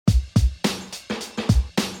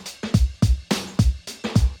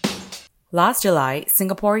Last July,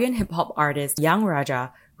 Singaporean hip-hop artist Young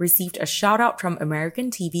Raja received a shout-out from American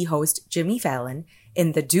TV host Jimmy Fallon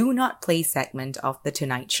in the Do Not Play segment of The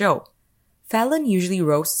Tonight Show. Fallon usually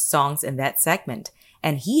roasts songs in that segment,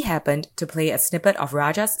 and he happened to play a snippet of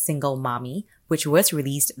Raja's single Mommy, which was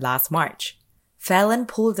released last March. Fallon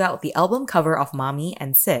pulled out the album cover of Mommy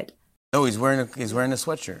and said, "Oh, he's wearing a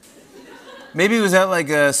sweatshirt. Maybe he was at like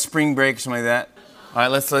a spring break or something like that. All right,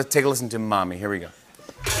 let's take a listen to Mommy. Here we go."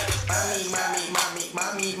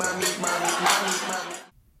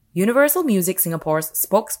 Universal Music Singapore's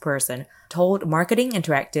spokesperson told Marketing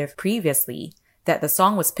Interactive previously that the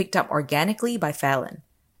song was picked up organically by Fallon.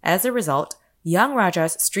 As a result, Young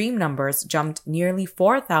Raja's stream numbers jumped nearly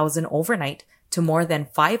 4,000 overnight to more than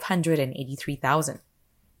 583,000.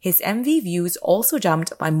 His MV views also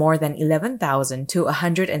jumped by more than 11,000 to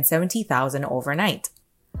 170,000 overnight.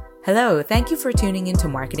 Hello, thank you for tuning in to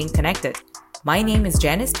Marketing Connected. My name is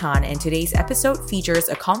Janice Tan, and today's episode features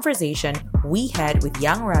a conversation we had with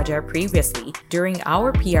Young Raja previously during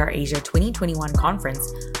our PR Asia 2021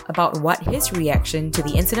 conference about what his reaction to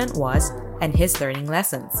the incident was and his learning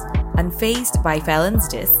lessons. Unfazed by Fallon's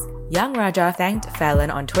diss, Young Raja thanked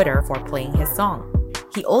Fallon on Twitter for playing his song.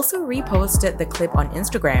 He also reposted the clip on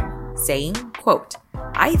Instagram, saying, quote,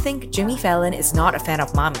 "I think Jimmy Fallon is not a fan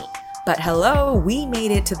of Mommy, but hello, we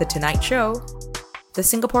made it to The Tonight Show." The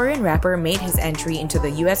Singaporean rapper made his entry into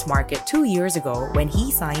the US market 2 years ago when he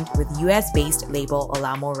signed with US-based label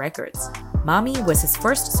Alamo Records. Mommy was his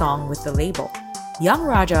first song with the label. Young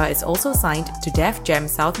Raja is also signed to Def Jam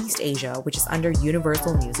Southeast Asia, which is under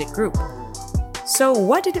Universal Music Group. So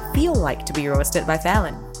what did it feel like to be roasted by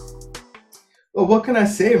Fallon? Well, what can I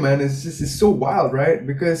say, man? It's so wild, right?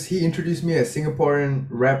 Because he introduced me as Singaporean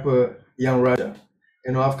rapper Young Raja.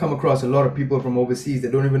 You know, I've come across a lot of people from overseas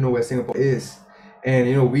that don't even know where Singapore is. And,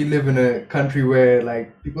 you know, we live in a country where,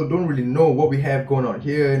 like, people don't really know what we have going on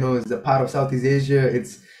here. You know, it's a part of Southeast Asia.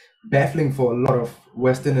 It's baffling for a lot of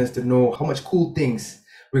Westerners to know how much cool things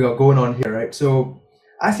we got going on here, right? So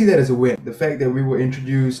I see that as a win. The fact that we were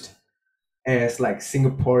introduced as, like,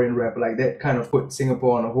 Singaporean rap, like, that kind of put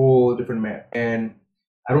Singapore on a whole different map. And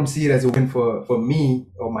I don't see it as a win for me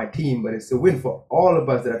or my team, but it's a win for all of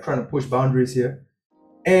us that are trying to push boundaries here.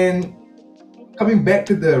 And coming back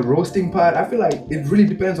to the roasting part, I feel like it really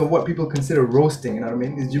depends on what people consider roasting, you know what I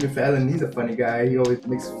mean? It's Jimmy Fallon, he's a funny guy, he always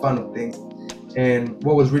makes fun of things. And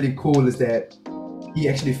what was really cool is that he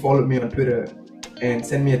actually followed me on Twitter and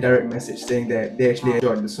sent me a direct message saying that they actually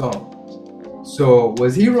enjoyed the song. So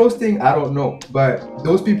was he roasting? I don't know. But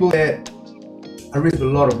those people that I received a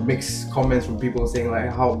lot of mixed comments from people saying like,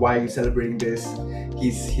 why are you celebrating this?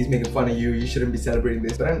 He's making fun of you, you shouldn't be celebrating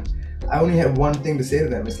this. But I only have one thing to say to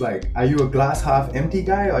them. It's like, are you a glass half empty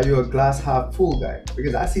guy or are you a glass half full guy?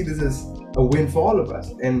 Because I see this as a win for all of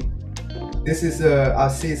us. And this is, I'll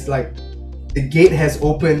say it's like the gate has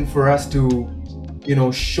opened for us to, you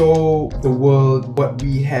know, show the world what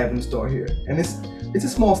we have in store here. And it's a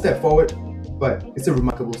small step forward, but it's a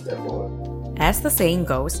remarkable step forward. As the saying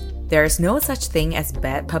goes, there is no such thing as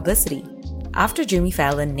bad publicity. After Jimmy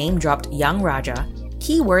Fallon name-dropped Young Raja,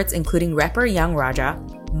 keywords including rapper Young Raja,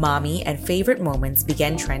 Mommy, and favorite moments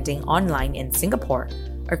began trending online in Singapore,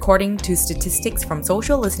 according to statistics from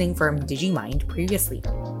social listening firm Digimind previously.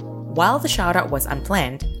 While the shoutout was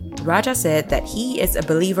unplanned, Raja said that he is a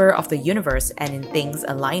believer of the universe and in things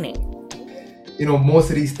aligning. You know, most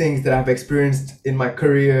of these things that I've experienced in my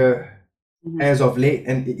career as of late,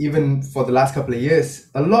 and even for the last couple of years,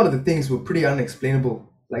 a lot of the things were pretty unexplainable,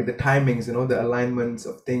 like the timings, you know, the alignments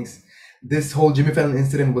of things. This whole Jimmy Fallon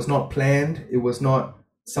incident was not planned. It was not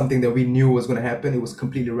something that we knew was going to happen. It was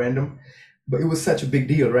completely random, but it was such a big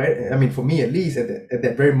deal, right? I mean, for me at least, at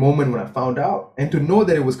that very moment when I found out, and to know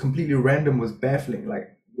that it was completely random was baffling.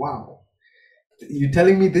 Like, wow, you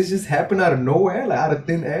telling me this just happened out of nowhere, like out of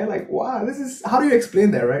thin air? Like, wow, this is, how do you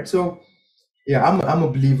explain that, right? So yeah, I'm a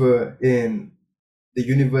believer in the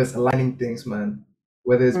universe aligning things, man.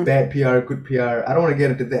 Whether it's bad PR, good PR, I don't want to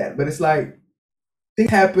get into that, but it's like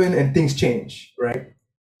things happen and things change, right?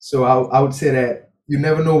 So I would say that you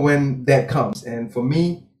never know when that comes. And for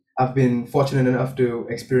me, I've been fortunate enough to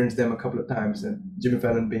experience them a couple of times, and Jimmy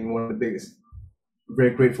Fallon being one of the biggest.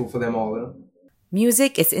 Very grateful for them all. You know?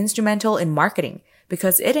 Music is instrumental in marketing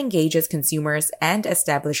because it engages consumers and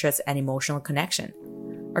establishes an emotional connection.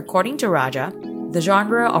 According to Raja, the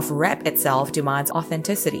genre of rap itself demands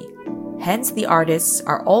authenticity. Hence, the artists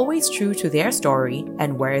are always true to their story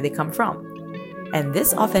and where they come from. And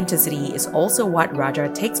this authenticity is also what Raja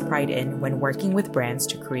takes pride in when working with brands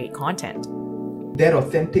to create content. That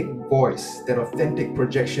authentic voice, that authentic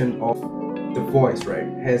projection of the voice,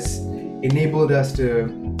 right, has enabled us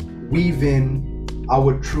to weave in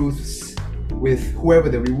our truths with whoever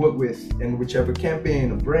that we work with, and whichever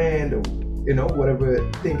campaign or brand or whatever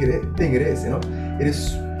thing it is.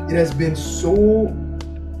 It has been so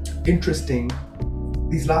interesting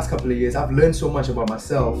these last couple of years. I've learned so much about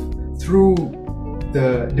myself through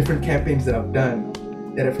the different campaigns that I've done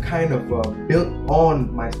that have kind of built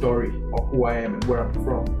on my story of who I am and where I'm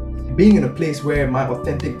from. Being in a place where my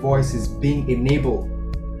authentic voice is being enabled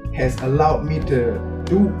has allowed me to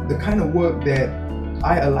do the kind of work that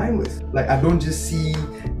I align with. Like, I don't just see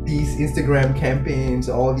these Instagram campaigns,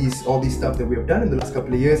 all these stuff that we have done in the last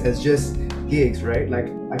couple of years as just gigs, right? Like,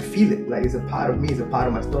 I feel it, like it's a part of me, it's a part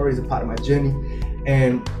of my story, it's a part of my journey.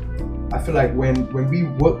 And I feel like when we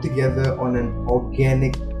work together on an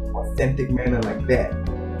organic, authentic manner like that,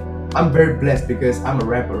 I'm very blessed because I'm a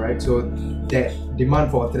rapper, right? So that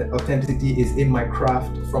demand for authenticity is in my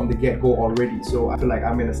craft from the get-go already. So I feel like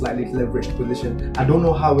I'm in a slightly leveraged position. I don't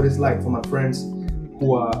know how it is like for my friends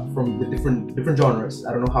who are from the different genres.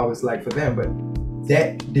 I don't know how it's like for them, but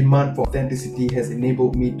that demand for authenticity has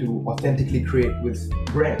enabled me to authentically create with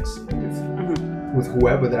brands, with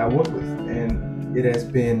whoever that I work with. And it has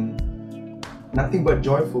been nothing but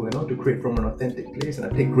joyful, to create from an authentic place, and I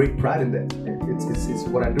take great pride in that. It's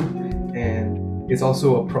what I do, and it's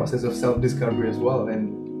also a process of self-discovery as well.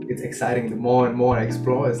 And it's exciting. The more and more I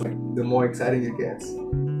explore, it's like the more exciting it gets.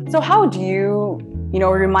 So how do you,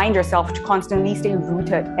 remind yourself to constantly stay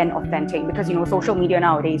rooted and authentic? Because social media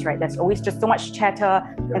nowadays, right? There's always just so much chatter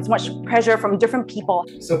and so much pressure from different people.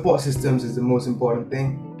 Support systems is the most important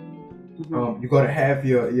thing. You got to have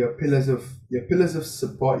your pillars of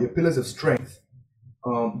support, your pillars of strength.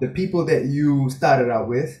 The people that you started out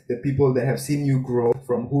with, the people that have seen you grow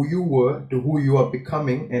from who you were to who you are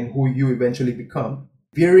becoming and who you eventually become.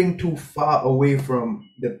 Veering too far away from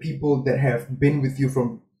the people that have been with you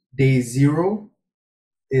from day zero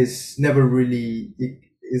is never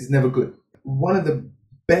good. One of the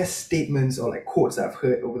best statements or like quotes I've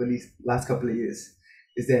heard over the last couple of years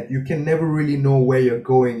is that you can never really know where you're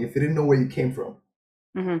going if you didn't know where you came from.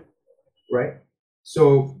 Right?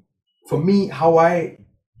 So for me, how I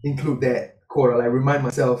include that quote, or I remind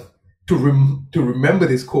myself to remember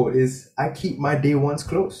this quote, is I keep my day ones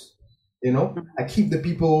close. I keep the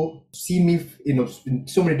people see me, in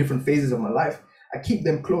so many different phases of my life. I keep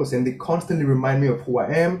them close, and they constantly remind me of who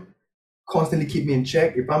I am, constantly keep me in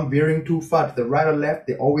check. If I'm veering too far to the right or left,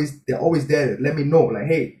 they're always there to let me know, like,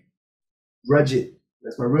 hey, Rajit,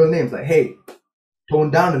 that's my real name. It's like, hey,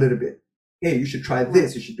 tone down a little bit. Hey, you should try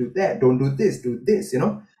this, you should do that, don't do this, do this,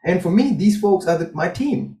 And for me, these folks are my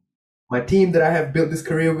team that I have built this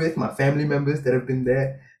career with, my family members that have been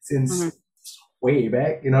there since way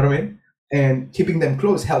back, you know what I mean? And keeping them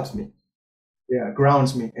close helps me. Yeah,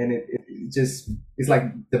 grounds me, and it's like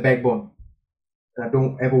the backbone. And I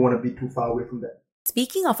don't ever want to be too far away from that.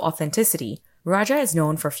 Speaking of authenticity, Raja is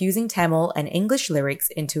known for fusing Tamil and English lyrics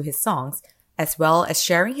into his songs, as well as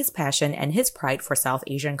sharing his passion and his pride for South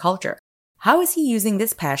Asian culture. How is he using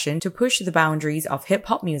this passion to push the boundaries of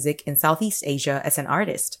hip-hop music in Southeast Asia as an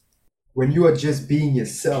artist? When you are just being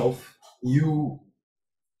yourself, you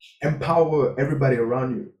empower everybody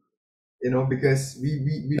around you. Because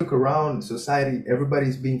we look around society,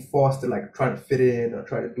 everybody's being forced to like try to fit in or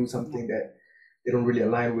try to do something that they don't really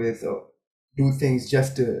align with, or do things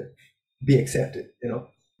just to be accepted,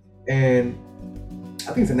 And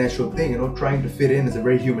I think it's a natural thing, trying to fit in is a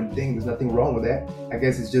very human thing. There's nothing wrong with that. I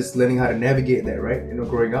guess it's just learning how to navigate that, right?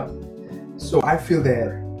 Growing up. So I feel that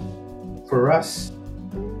for us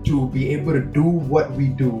to be able to do what we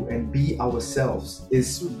do and be ourselves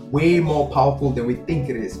is way more powerful than we think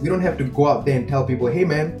it is. We don't have to go out there and tell people, hey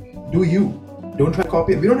man, do you. Don't try to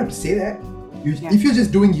copy it. We don't have to say that. If you're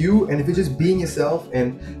just doing you, and if you're just being yourself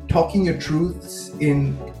and talking your truths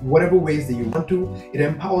in whatever ways that you want to, it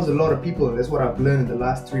empowers a lot of people. And that's what I've learned in the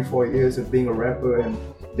last 3-4 years of being a rapper and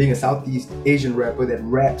being a Southeast Asian rapper that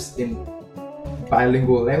raps in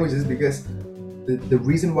bilingual languages, because the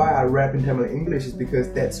reason why I rap in Tamil and English is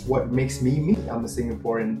because that's what makes me me. I'm a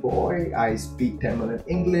Singaporean boy, I speak Tamil and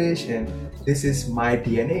English, and this is my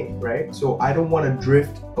DNA, right? So I don't want to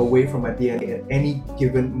drift away from my DNA at any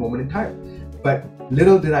given moment in time. But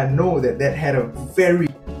little did I know that had a very,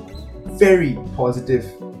 very positive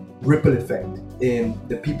ripple effect in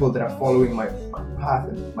the people that are following my path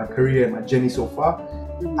and my career and my journey so far.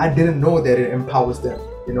 I didn't know that it empowers them,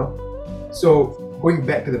 So going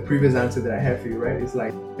back to the previous answer that I had for you, right? It's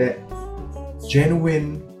like that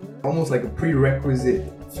genuine, almost like a prerequisite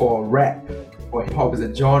for rap or hip hop as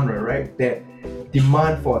a genre, right? That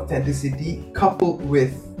demand for authenticity coupled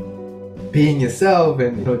with being yourself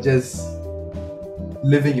and just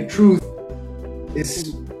living your truth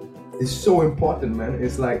is is so important, man.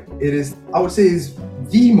 It's like, it is, I would say, is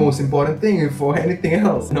the most important thing for anything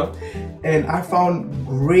else, you know? And I found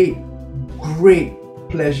great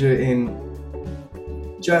pleasure in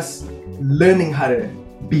just learning how to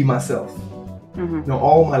be myself. You know,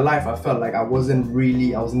 all my life I felt like I was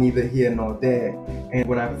neither here nor there. And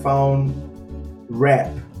when I found rap,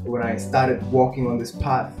 when I started walking on this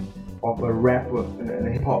path of a rapper and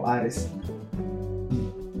a hip-hop artist,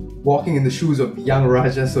 walking in the shoes of Young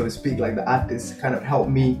Raja, so to speak, like the artist, kind of helped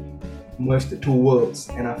me merge the two worlds,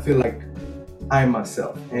 and I feel like I'm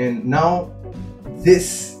myself. And now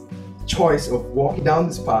this choice of walking down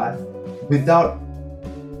this path without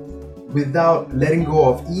letting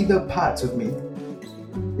go of either parts of me,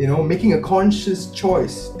 you know, making a conscious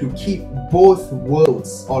choice to keep both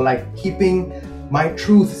worlds, or like keeping my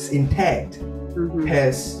truths intact,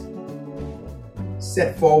 has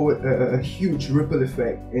set forward a huge ripple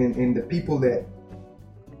effect in the people that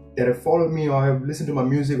have followed me or have listened to my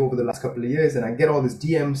music over the last couple of years. And I get all these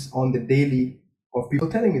DMs on the daily of people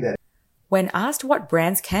telling me that. When asked what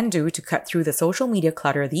brands can do to cut through the social media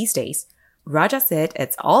clutter these days, Raja said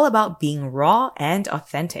it's all about being raw and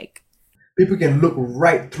authentic. People can look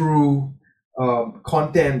right through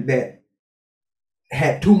content that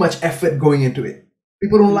had too much effort going into it.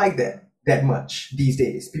 People don't like that much these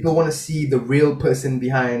days. People want to see the real person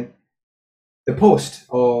behind the post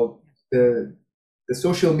or the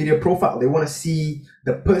social media profile. They want to see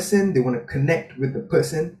the person, they want to connect with the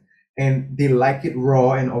person, and they like it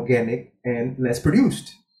raw and organic and less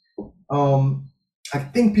produced. I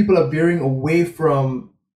think people are veering away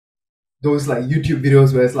from those like YouTube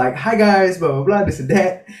videos where it's like, hi guys, blah, blah, blah, this and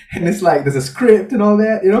that. And it's like, there's a script and all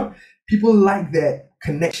that, you know? People like that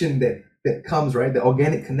connection that comes, right? The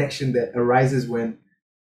organic connection that arises when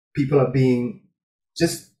people are being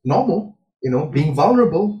just normal, you know, being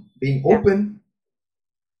vulnerable, being open.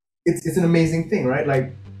 It's an amazing thing, right?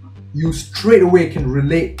 Like, you straight away can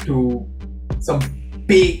relate to some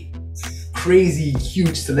big, crazy,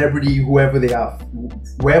 huge celebrity, whoever they are,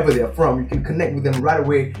 wherever they are from. You can connect with them right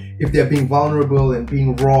away if they're being vulnerable and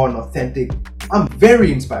being raw and authentic. I'm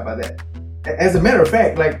very inspired by that. As a matter of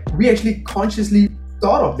fact, like, we actually consciously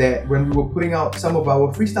thought of that when we were putting out some of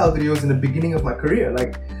our freestyle videos in the beginning of my career.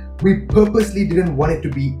 Like, we purposely didn't want it to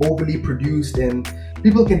be overly produced, and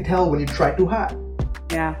people can tell when you try too hard.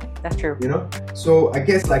 Yeah, that's true. You know? So I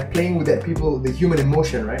guess like playing with that the human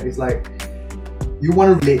emotion, right? It's like, you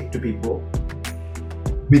want to relate to people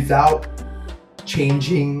without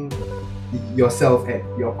changing yourself at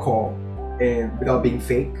your core, and without being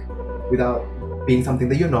fake, without being something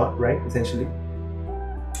that you're not, right? Essentially.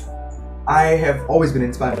 I have always been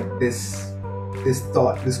inspired by this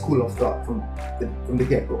school of thought from the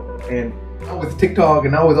get-go. And now with TikTok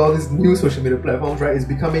and now with all these new social media platforms, right, it's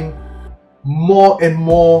becoming more and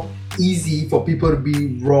more easy for people to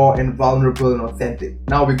be raw and vulnerable and authentic.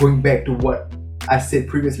 Now we're going back to what I said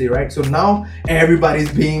previously, right? So now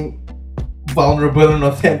everybody's being vulnerable and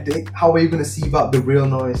authentic. How are you going to sieve out the real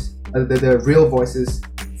noise, the real voices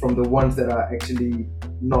from the ones that are actually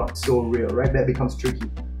not so real, right? That becomes tricky.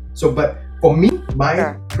 So, but for me,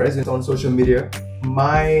 my presence on social media,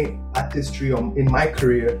 my artistry in my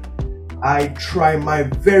career, I try my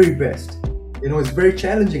very best. You know, it's very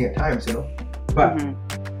challenging at times, you know, but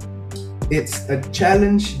it's a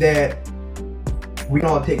challenge that we can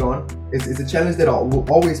all take on. It's a challenge that will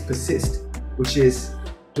always persist, which is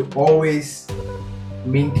to always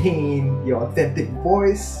maintain your authentic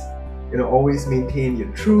voice, you know, always maintain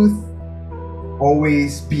your truth,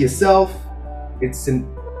 always be yourself.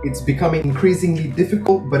 It's becoming increasingly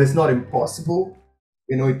difficult, but it's not impossible.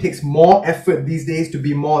 You know, it takes more effort these days to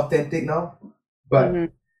be more authentic now. But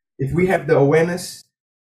if we have the awareness,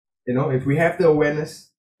 you know, and if we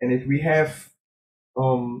have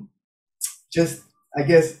just, I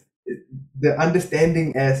guess, the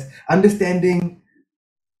understanding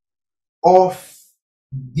of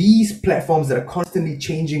these platforms that are constantly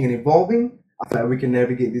changing and evolving, I feel like we can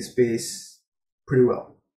navigate this space pretty well.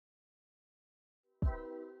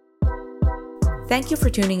 Thank you for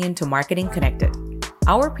tuning in to Marketing Connected.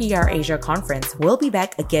 Our PR Asia conference will be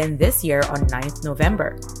back again this year on 9th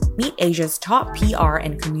November. Meet Asia's top PR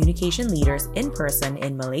and communication leaders in person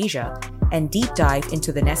in Malaysia and deep dive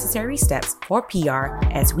into the necessary steps for PR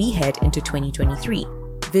as we head into 2023.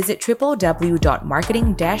 Visit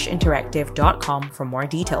www.marketing-interactive.com for more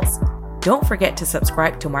details. Don't forget to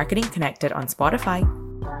subscribe to Marketing Connected on Spotify,